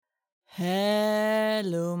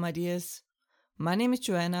Hello, my dears. My name is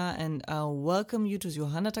Joanna, and I'll welcome you to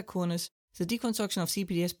Johanna Taconis, the Deconstruction of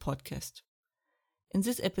CPDS podcast. In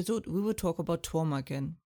this episode, we will talk about trauma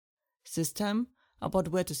again. This time, about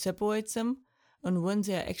where to separate them and when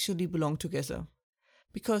they actually belong together.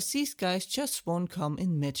 Because these guys just won't come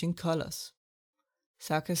in matching colors.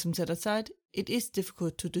 Sarcasm set aside, it is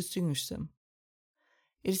difficult to distinguish them.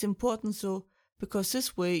 It is important though, because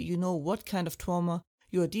this way you know what kind of trauma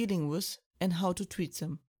you are dealing with and how to treat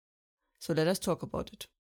them. So let us talk about it.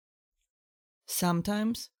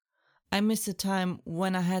 Sometimes I miss the time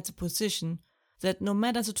when I had the position that no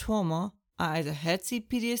matter the trauma, I either had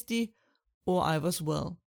CPTSD or I was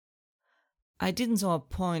well. I didn't saw a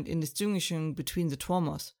point in distinguishing between the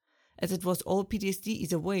traumas, as it was all PTSD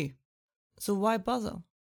either way. So why bother?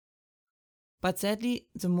 But sadly,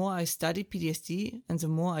 the more I studied PTSD and the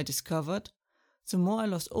more I discovered, the more I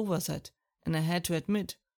lost oversight, and I had to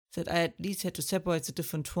admit that I at least had to separate the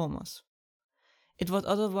different traumas. It was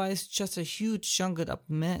otherwise just a huge jumbled up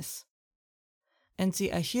mess. And the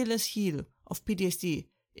Achilles heel of PTSD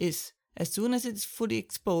is, as soon as it is fully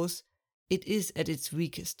exposed, it is at its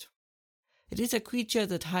weakest. It is a creature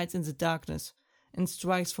that hides in the darkness and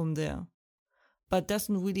strikes from there, but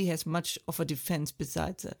doesn't really have much of a defense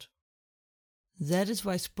besides that. That is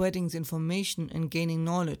why spreading the information and gaining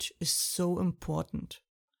knowledge is so important.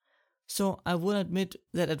 So I will admit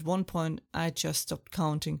that at one point I just stopped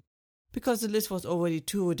counting, because the list was already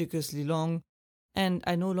too ridiculously long and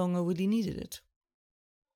I no longer really needed it.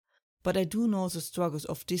 But I do know the struggles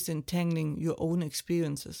of disentangling your own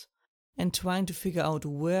experiences and trying to figure out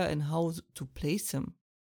where and how to place them.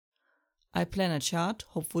 I plan a chart,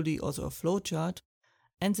 hopefully also a flow chart,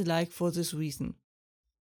 and the like for this reason,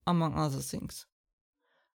 among other things.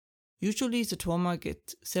 Usually the trauma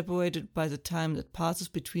gets separated by the time that passes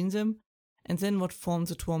between them and then what form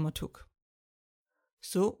the trauma took.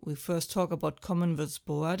 So we first talk about common versus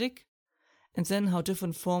sporadic, and then how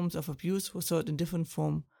different forms of abuse result in different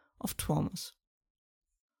forms of traumas.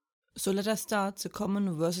 So let us start the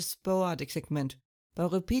common versus sporadic segment by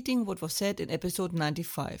repeating what was said in episode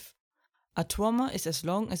 95. A trauma is as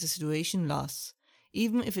long as the situation lasts,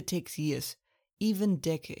 even if it takes years, even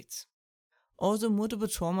decades. Also, multiple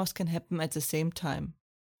traumas can happen at the same time.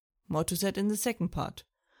 More to that in the second part.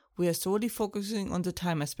 We are solely focusing on the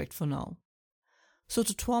time aspect for now. So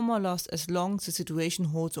the trauma lasts as long as the situation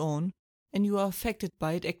holds on and you are affected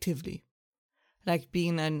by it actively, like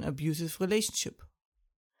being in an abusive relationship.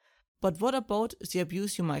 But what about the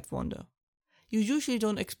abuse, you might wonder? You usually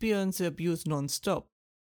don't experience the abuse non-stop.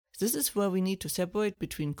 This is where we need to separate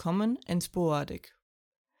between common and sporadic,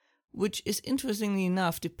 which is interestingly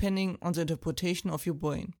enough depending on the interpretation of your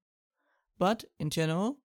brain. But, in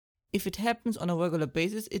general, if it happens on a regular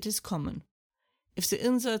basis, it is common. If the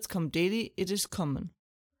insults come daily, it is common.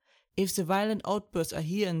 If the violent outbursts are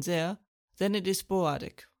here and there, then it is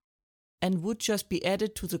sporadic, and would just be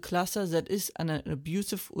added to the cluster that is an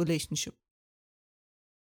abusive relationship.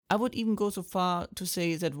 I would even go so far to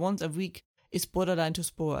say that once a week is borderline to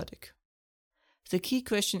sporadic. The key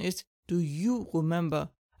question is, do you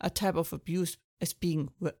remember a type of abuse as being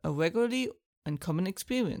a regularly and common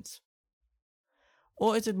experience?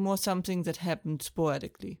 Or is it more something that happened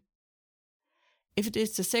sporadically? If it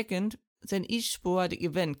is the second, then each sporadic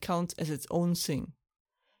event counts as its own thing,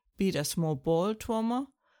 be it a small ball trauma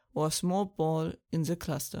or a small ball in the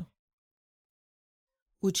cluster.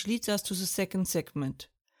 Which leads us to the second segment,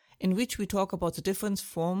 in which we talk about the different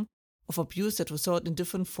form of abuse that result in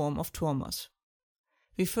different form of traumas.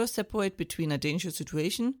 We first separate between a dangerous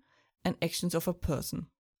situation and actions of a person.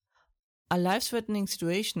 A life-threatening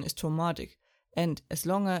situation is traumatic, and as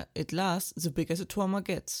longer it lasts, the bigger the trauma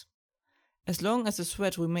gets. As long as the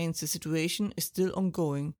threat remains, the situation is still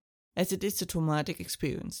ongoing, as it is the traumatic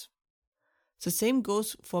experience. The same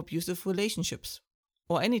goes for abusive relationships,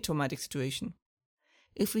 or any traumatic situation.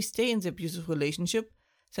 If we stay in the abusive relationship,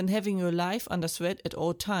 then having your life under threat at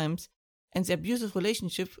all times and the abusive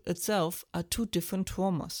relationship itself are two different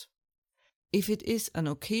traumas. If it is an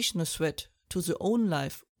occasional threat to the own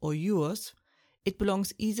life or yours, it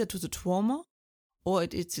belongs either to the trauma or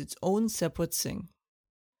it is its own separate thing.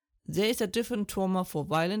 There is a different trauma for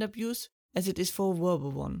violent abuse as it is for a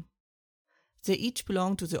verbal one. They each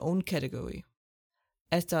belong to their own category,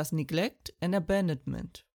 as does neglect and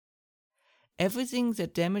abandonment. Everything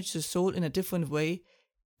that damages the soul in a different way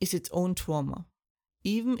is its own trauma,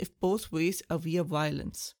 even if both ways are via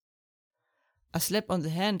violence. A slap on the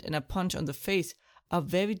hand and a punch on the face are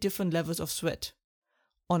very different levels of threat,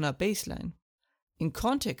 on a baseline. In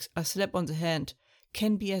context, a slap on the hand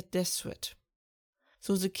can be a death threat.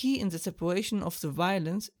 So the key in the separation of the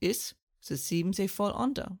violence is, the theme they fall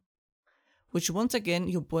under, which once again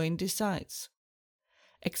your brain decides.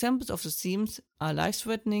 Examples of the themes are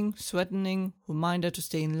life-threatening, threatening, reminder to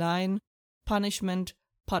stay in line, punishment,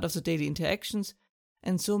 part of the daily interactions,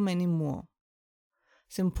 and so many more.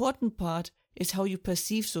 The important part is how you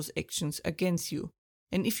perceive those actions against you,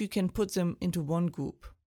 and if you can put them into one group.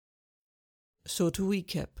 So to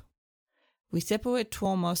recap, we separate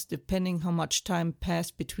traumas depending how much time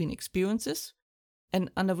passed between experiences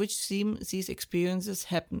and under which theme these experiences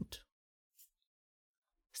happened.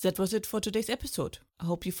 That was it for today's episode. I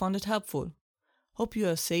hope you found it helpful. Hope you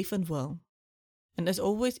are safe and well. And as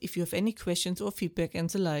always, if you have any questions or feedback and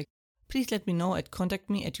the like, please let me know at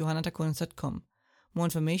contact@johannatacoins.com. More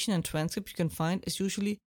information and transcript you can find as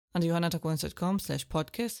usually under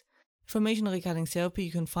johannatacoins.com/podcast. Information regarding therapy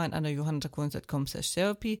you can find under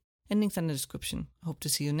johannatacoins.com/therapy and links in the description. I hope to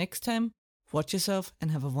see you next time. Watch yourself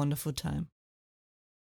and have a wonderful time.